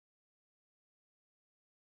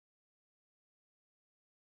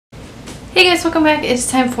Hey guys, welcome back. It's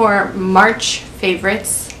time for March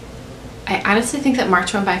favorites. I honestly think that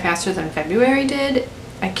March went by faster than February did.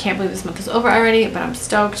 I can't believe this month is over already, but I'm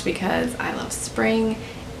stoked because I love spring.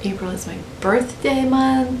 April is my birthday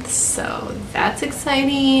month, so that's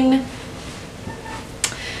exciting.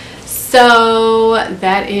 So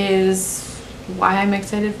that is why I'm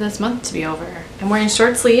excited for this month to be over. I'm wearing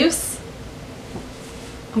short sleeves.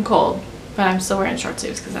 I'm cold, but I'm still wearing short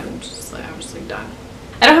sleeves because I'm just like done.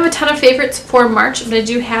 I don't have a ton of favorites for March, but I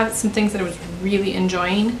do have some things that I was really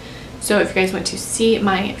enjoying. So if you guys want to see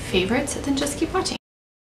my favorites, then just keep watching.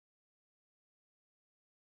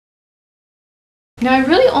 Now I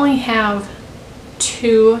really only have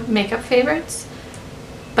two makeup favorites,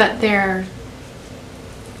 but they're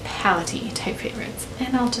palette-y type favorites,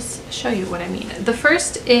 and I'll just show you what I mean. The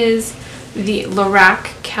first is the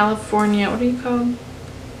Lorac California, what are you called?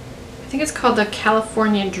 I think it's called the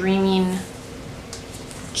California Dreaming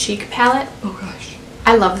Cheek Palette. Oh gosh.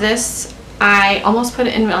 I love this. I almost put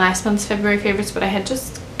it in last month's February favorites, but I had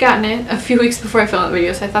just gotten it a few weeks before I filmed the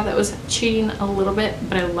video, so I thought that was cheating a little bit,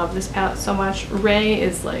 but I love this palette so much. Ray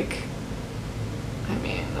is like, I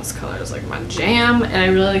mean, this color is like my jam, and I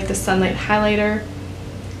really like the Sunlight highlighter.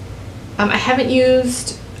 I've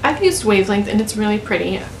used Wavelength, and it's really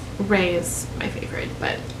pretty. Ray is my favorite,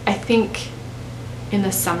 but I think in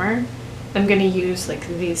the summer I'm gonna use like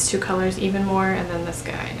these two colors even more, and then this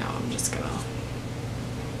guy, no, I'm just gonna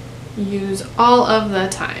use all of the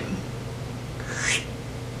time.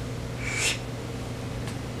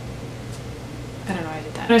 I don't know why I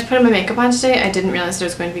did that. When I was putting my makeup on today, I didn't realize that I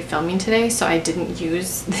was going to be filming today, so I didn't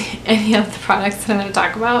use any of the products that I'm going to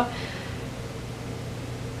talk about.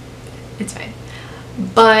 It's fine.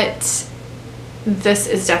 But this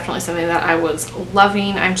is definitely something that I was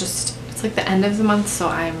loving. It's like the end of the month, so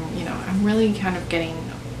I'm really kind of getting,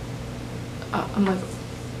 I'm like,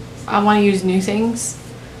 I want to use new things,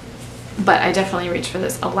 but I definitely reached for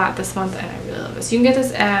this a lot this month, and I really love this. You can get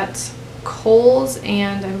this at Kohl's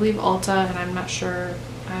and I believe Ulta, and I'm not sure,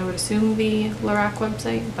 I would assume the Lorac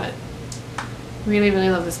website, but really,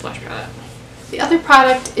 really love this blush palette. The other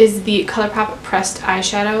product is the ColourPop pressed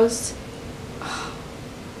eyeshadows.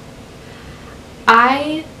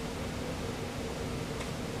 I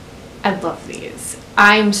love these.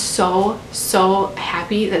 I'm so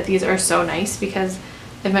happy that these are so nice because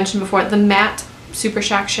I've mentioned before, the matte Super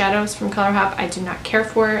Shock shadows from ColourPop I do not care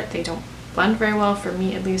for. They don't blend very well, for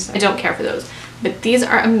me at least. I don't care for those, but these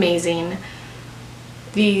are amazing.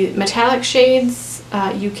 The metallic shades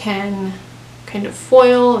you can kind of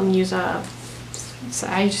foil and use I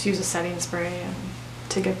just use a setting spray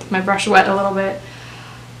to get my brush wet a little bit.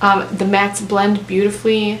 The mattes blend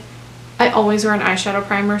beautifully. I always wear an eyeshadow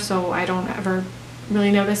primer, so I don't ever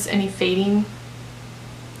really notice any fading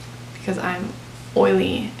because I'm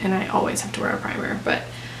oily and I always have to wear a primer. But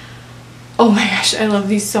oh my gosh, I love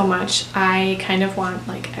these so much. I kind of want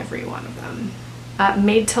like every one of them.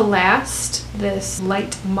 Made to Last, this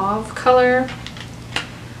light mauve color.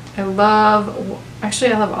 I love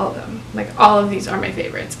all of them. Like, all of these are my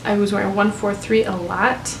favorites. I was wearing 143 a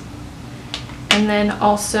lot. And then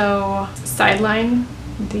also Sideline,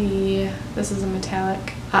 this is a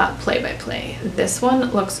metallic Play by Play. This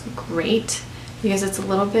one looks great because it's a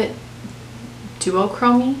little bit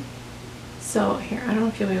duochromy. So here, I don't know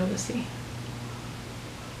if you'll be able to see.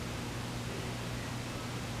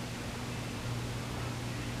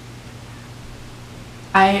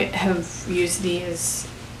 I have used these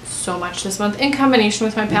so much this month in combination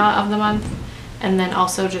with my palette of the month, and then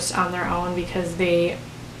also just on their own because they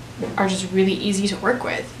are just really easy to work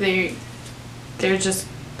with. They're just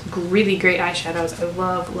really great eyeshadows. I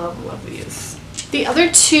love these. The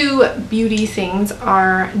other two beauty things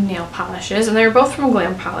are nail polishes, and they're both from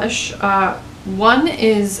Glam Polish. One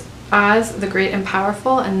is Oz the Great and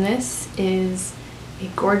Powerful, and this is a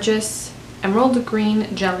gorgeous emerald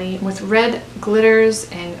green jelly with red glitters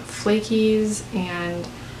and flakies, and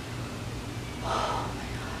oh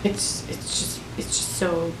my god, it's just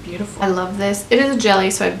so beautiful. I love this. It is a jelly,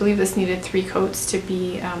 so I believe this needed 3 coats to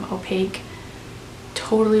be opaque.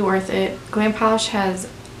 Totally worth it. Glam Polish has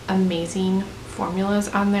amazing formulas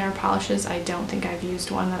on their polishes. I don't think I've used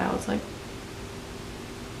one that I was like,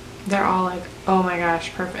 they're all like, oh my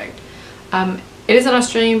gosh, perfect. It is an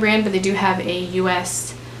Australian brand, but they do have a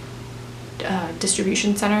US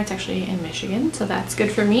distribution center. It's actually in Michigan, so that's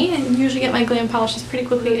good for me. I usually get my Glam Polishes pretty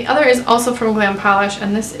quickly. The other is also from Glam Polish,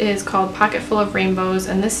 and this is called Pocketful of Rainbows,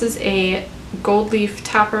 and this is a gold leaf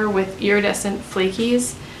topper with iridescent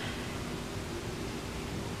flakies.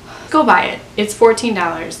 Go buy it. It's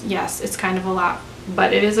 $14. Yes, it's kind of a lot,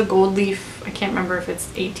 but it is a gold leaf. I can't remember if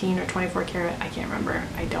it's 18 or 24 karat. I can't remember.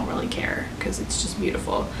 I don't really care because it's just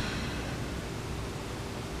beautiful.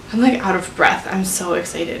 I'm like out of breath. I'm so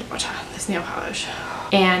excited about this nail polish.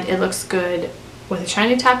 And it looks good with a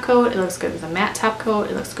shiny top coat. It looks good with a matte top coat.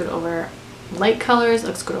 It looks good over light colors. It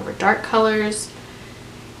looks good over dark colors.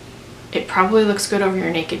 It probably looks good over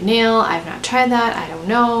your naked nail. I've not tried that. I don't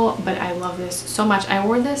know, but I love this so much. I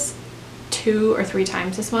wore this 2 or 3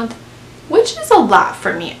 times this month, which is a lot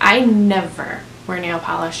for me. I never wear nail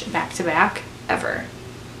polish back to back, ever.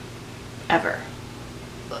 Ever.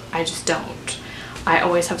 I just don't. I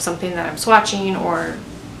always have something that I'm swatching, or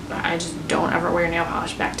I just don't ever wear nail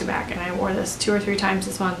polish back to back, and I wore this 2 or 3 times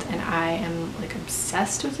this month and I am like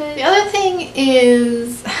obsessed with it. The other thing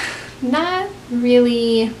is not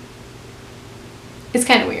really, it's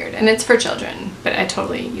kind of weird and it's for children, but I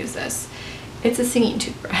totally use this. It's a singing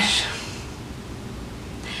toothbrush.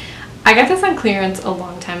 I got this on clearance a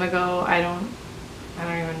long time ago. I don't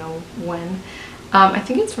even know when. I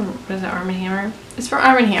think it's from, what is it, Arm & Hammer? It's for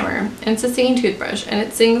Arm & Hammer, and it's a singing toothbrush, and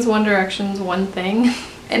it sings One Direction's One Thing,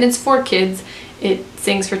 and it's for kids. It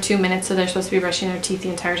sings for 2 minutes, so they're supposed to be brushing their teeth the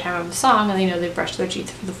entire time of the song, and they know they've brushed their teeth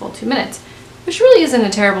for the full 2 minutes, which really isn't a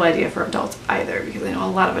terrible idea for adults either, because I know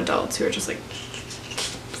a lot of adults who are just like,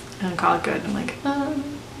 and call it good. I'm like, oh,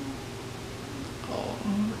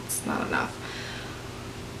 it's not enough.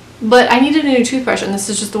 But I needed a new toothbrush, and this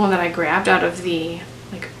is just the one that I grabbed out of the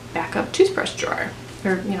like backup toothbrush drawer,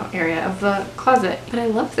 or you know, area of the closet. But I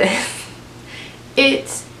love this.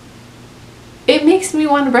 It makes me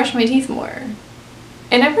want to brush my teeth more,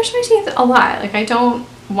 and I brush my teeth a lot. Like, I don't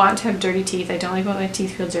want to have dirty teeth. I don't like when my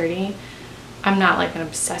teeth feel dirty. I'm not like an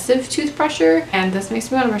obsessive toothbrusher, and this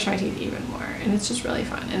makes me want to brush my teeth even more, and it's just really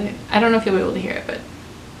fun. And I don't know if you'll be able to hear it, but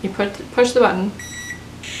you push the button.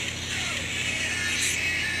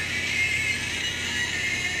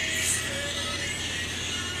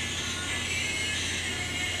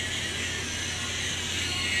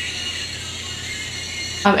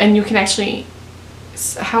 And you can actually,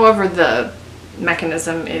 however the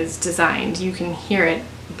mechanism is designed, you can hear it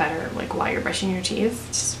better like while you're brushing your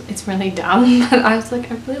teeth. It's really dumb, but I was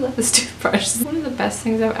like, I really love this toothbrush. It's one of the best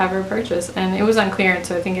things I've ever purchased, and it was on clearance,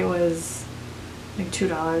 so I think it was like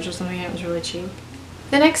 $2 or something. It was really cheap.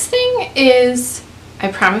 The next thing is,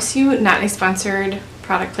 I promise you, not a sponsored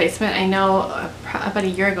product placement. I know about a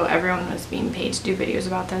year ago everyone was being paid to do videos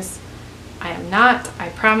about this. I am not, I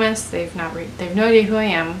promise. They've no idea who I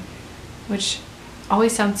am, which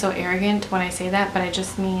always sounds so arrogant when I say that, but I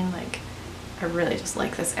just mean like I really just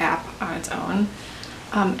like this app on its own.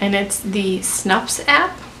 And it's the Snupps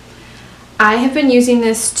app. I have been using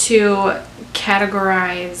this to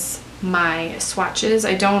categorize my swatches.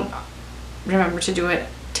 I don't remember to do it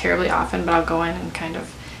terribly often, but I'll go in and kind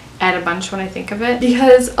of add a bunch when I think of it,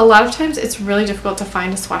 because a lot of times it's really difficult to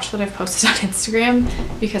find a swatch that I've posted on Instagram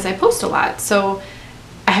because I post a lot, so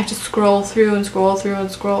I have to scroll through and scroll through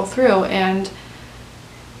and scroll through, and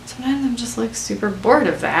sometimes I'm just like super bored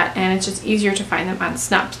of that, and it's just easier to find them on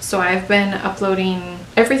Snupps. So I've been uploading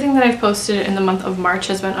everything that I've posted in the month of March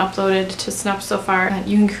has been uploaded to Snupps so far. And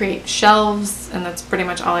you can create shelves, and that's pretty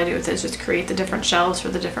much all I do with it, is just create the different shelves for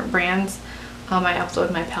the different brands. I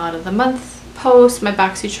upload my palette of the month post, my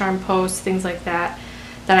BoxyCharm post, things like that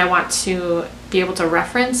I want to be able to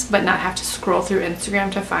reference but not have to scroll through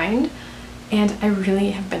Instagram to find, and I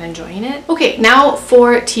really have been enjoying it. Okay, now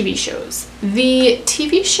for TV shows. The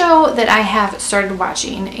TV show that I have started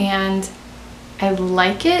watching, and I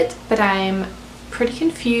like it, but I'm pretty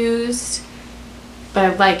confused, but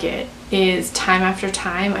I like it, is Time After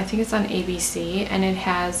Time. I think it's on ABC, and it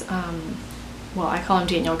has well, I call him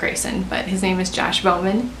Daniel Grayson, but his name is Josh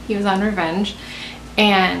Bowman. He was on Revenge,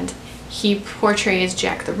 and he portrays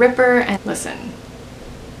Jack the Ripper. And listen,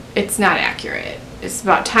 it's not accurate. It's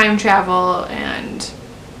about time travel, and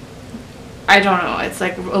I don't know, it's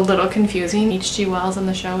like a little confusing. H.G. Wells on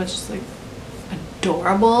the show is just like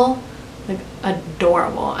adorable, like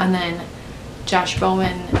adorable, and then Josh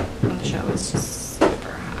Bowman on the show is just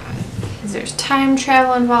super hot. There's time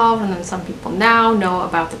travel involved, and then some people now know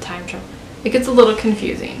about the time travel. It gets a little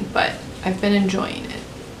confusing, but I've been enjoying it.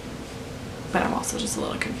 But I'm also just a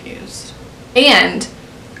little confused. And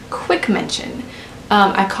quick mention,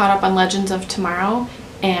 I caught up on Legends of Tomorrow,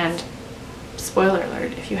 and spoiler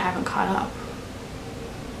alert if you haven't caught up,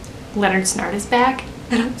 Leonard Snart is back,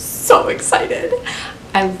 and I'm so excited.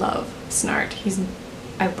 I love Snart.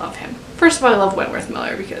 I love him. First of all, I love Wentworth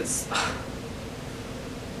Miller because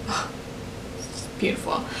it's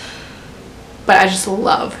beautiful. But I just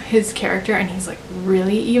love his character, and he's like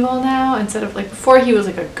really evil now, instead of like before he was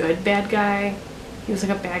like a good bad guy. He was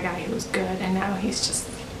like a bad guy who was good, and now he's just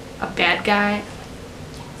a bad guy.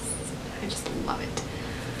 I just love it.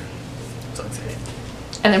 I'm so excited.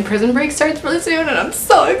 And then Prison Break starts really soon, and I'm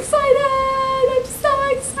so excited. I'm so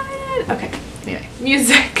excited. Okay, anyway,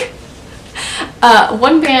 music.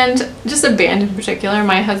 One band, just a band in particular,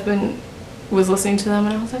 my husband was listening to them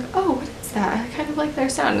and I was like, oh, what is that? I kind of like their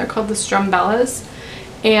sound. They're called the Strumbellas,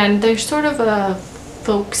 and they're sort of a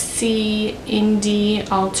folksy, indie,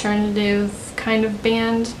 alternative kind of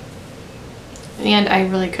band. And I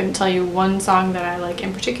really couldn't tell you one song that I like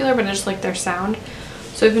in particular, but I just like their sound.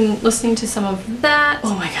 So I've been listening to some of that.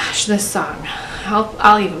 Oh my gosh, this song.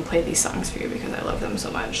 I'll even play these songs for you because I love them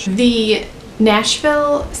so much. The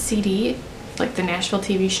Nashville CD, like the Nashville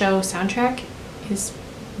TV show soundtrack, is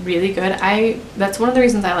really good. That's one of the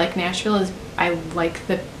reasons I like Nashville, is I like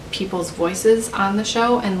the people's voices on the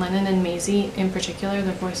show, and Lennon and Maisy in particular,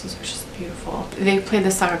 their voices are just beautiful. They played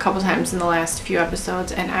this song a couple times in the last few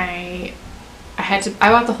episodes, and I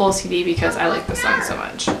bought the whole CD because I like this song so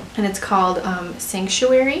much. And it's called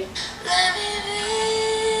Sanctuary.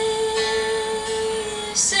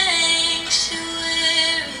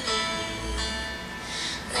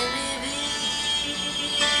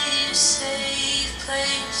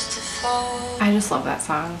 I just love that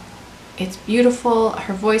song. It's beautiful.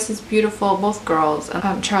 Her voice is beautiful. Both girls.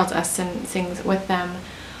 Charles Esten sings with them.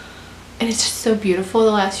 And it's just so beautiful.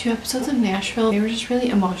 The last few episodes of Nashville, they were just really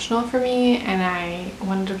emotional for me, and I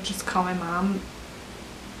wanted to just call my mom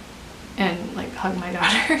and like hug my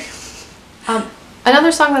daughter.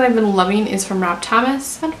 Another song that I've been loving is from Rob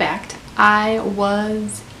Thomas. Fun fact, I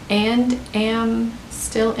was and am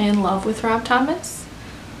still in love with Rob Thomas.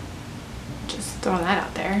 Just throwing that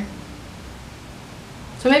out there.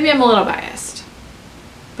 So maybe I'm a little biased,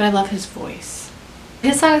 but I love his voice.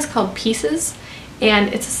 His song is called Pieces,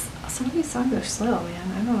 and some of these songs are slow,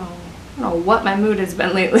 man. I don't know what my mood has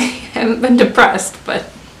been lately. I haven't been depressed, but I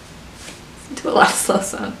listen to a lot of slow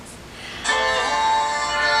songs.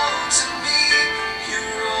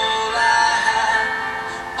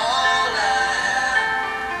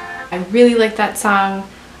 I really like that song.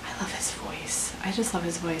 I love his voice. I just love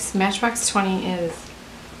his voice. Matchbox 20 is...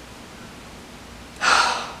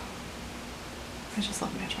 I just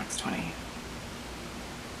love Matchbox 20.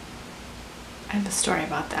 I have a story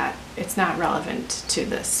about that. It's not relevant to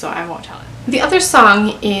this, so I won't tell it. The other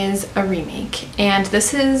song is a remake, and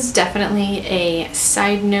this is definitely a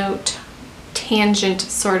side note, tangent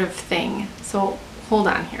sort of thing. So hold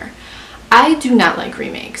on here. I do not like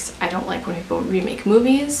remakes. I don't like when people remake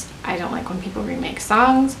movies. I don't like when people remake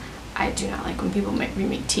songs. I do not like when people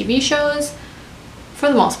remake TV shows. For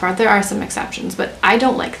the most part, there are some exceptions, but I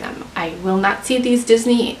don't like them. I will not see these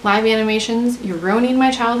Disney live animations. You're ruining my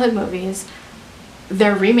childhood movies.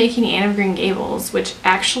 They're remaking Anne of Green Gables, which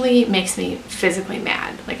actually makes me physically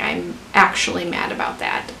mad. Like, I'm actually mad about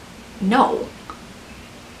that. No.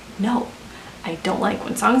 No. I don't like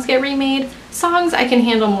when songs get remade. Songs I can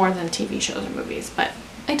handle more than TV shows or movies, but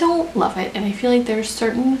I don't love it, and I feel like there's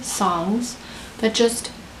certain songs that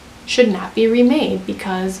just should not be remade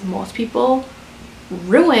because most people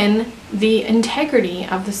ruin the integrity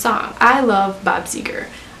of the song. I love Bob Seger.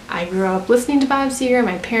 I grew up listening to Bob Seger.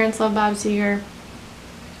 My parents love Bob Seger.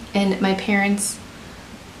 And my parents'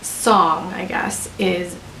 song, I guess,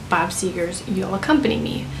 is Bob Seger's You'll Accompany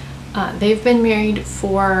Me. They've been married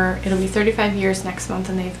for, it'll be 35 years next month,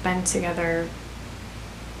 and they've been together,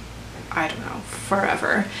 I don't know,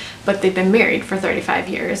 forever. But they've been married for 35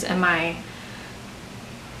 years, and my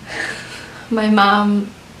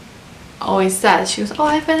mom always says, she goes, oh,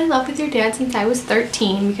 I've been in love with your dad since I was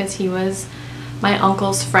 13 because he was my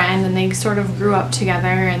uncle's friend, and they sort of grew up together,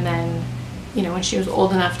 and then, you know, when she was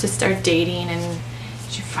old enough to start dating, and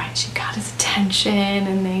she got his attention,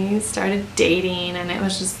 and they started dating, and it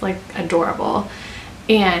was just like adorable.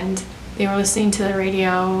 And they were listening to the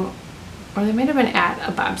radio, or they might have been at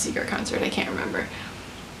a Bob Seger concert, I can't remember.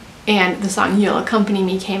 And the song You'll Accompany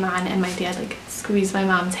Me came on, and my dad like squeezed my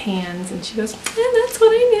mom's hands, and she goes, and that's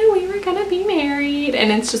what I knew, we were gonna be married.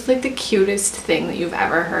 And it's just like the cutest thing that you've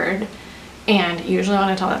ever heard. And usually when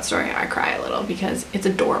I tell that story, I cry a little because it's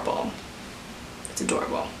adorable. It's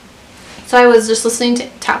adorable. So I was just listening to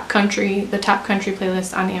the Top Country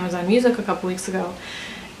playlist on Amazon Music a couple weeks ago,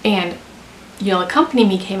 and You'll Accompany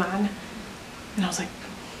Me came on, and I was like,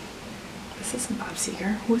 this isn't Bob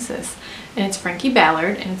Seger, who is this? And it's Frankie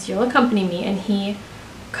Ballard, and it's You'll Accompany Me, and he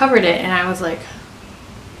covered it, and I was like,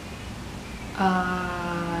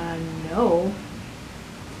 no,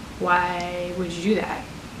 why would you do that?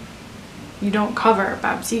 You don't cover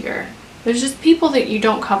Bob Seger. There's just people that you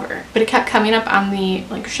don't cover. But it kept coming up on the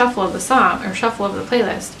like shuffle of the song, or shuffle of the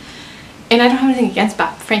playlist, And I don't have anything against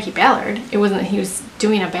Frankie Ballard. It wasn't that he was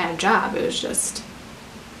doing a bad job. It was just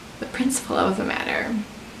the principle of the matter.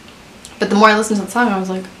 But the more I listened to the song, I was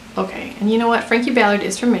like, okay. And you know what? Frankie Ballard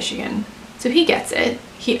is from Michigan, so he gets it.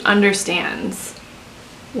 He understands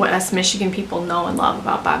what us Michigan people know and love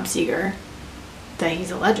about Bob Seger, that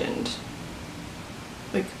he's a legend.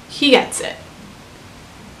 Like, he gets it.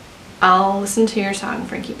 I'll listen to your song,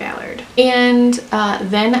 Frankie Ballard. And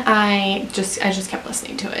then I just kept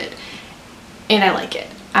listening to it. And I like it.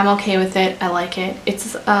 I'm okay with it. I like it.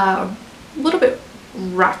 It's a little bit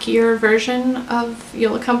rockier version of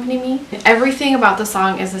You'll Accompany Me. Everything about the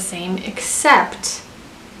song is the same, except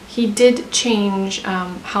he did change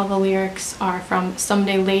how the lyrics are from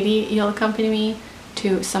Someday Lady, You'll Accompany Me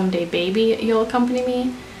to Someday Baby, You'll Accompany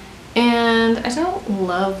Me. And I don't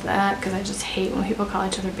love that because I just hate when people call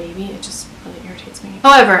each other baby. It just really irritates me.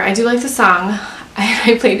 However, I do like the song.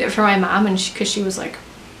 I played it for my mom and because she was like,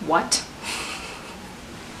 what?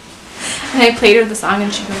 And I played her the song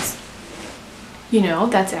and she goes, you know,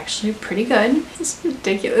 that's actually pretty good. It's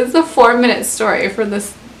ridiculous. It's a 4-minute story for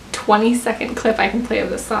this 20-second clip I can play of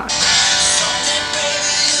this song.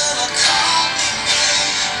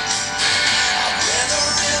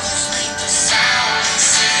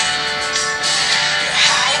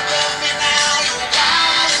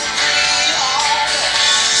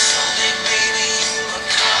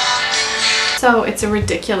 So it's a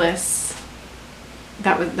ridiculous,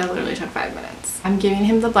 that literally took 5 minutes. I'm giving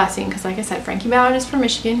him the blessing because, like I said, Frankie Ballard is from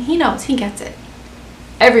Michigan. He knows, he gets it.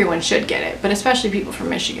 Everyone should get it, but especially people from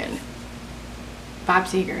Michigan. Bob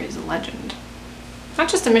Seger is a legend. Not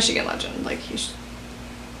just a Michigan legend, like he should.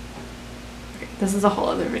 Okay, this is a whole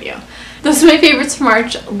other video. Those are my favorites for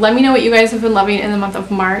March. Let me know what you guys have been loving in the month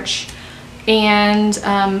of March. And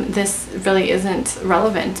this really isn't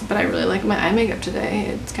relevant, but I really like my eye makeup today.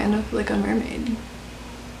 It's kind of like a mermaid.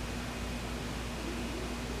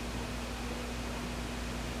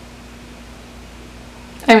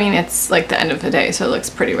 I mean, it's like the end of the day, so it looks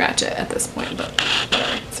pretty ratchet at this point, but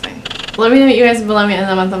whatever, it's fine. Let me know what you guys have been loving in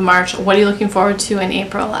the month of March. What are you looking forward to in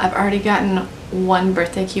April? I've already gotten one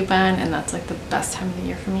birthday coupon, and that's like the best time of the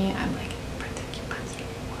year for me. I'm like, birthday coupons.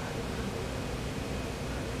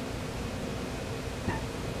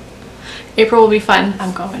 April will be fun.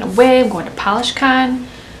 I'm going away. I'm going to PolishCon.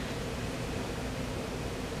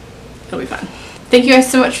 It'll be fun. Thank you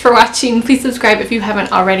guys so much for watching. Please subscribe if you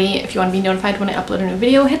haven't already. If you want to be notified when I upload a new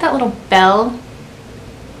video, hit that little bell.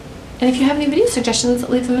 And if you have any video suggestions,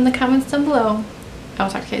 leave them in the comments down below. I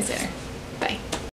will talk to you guys later.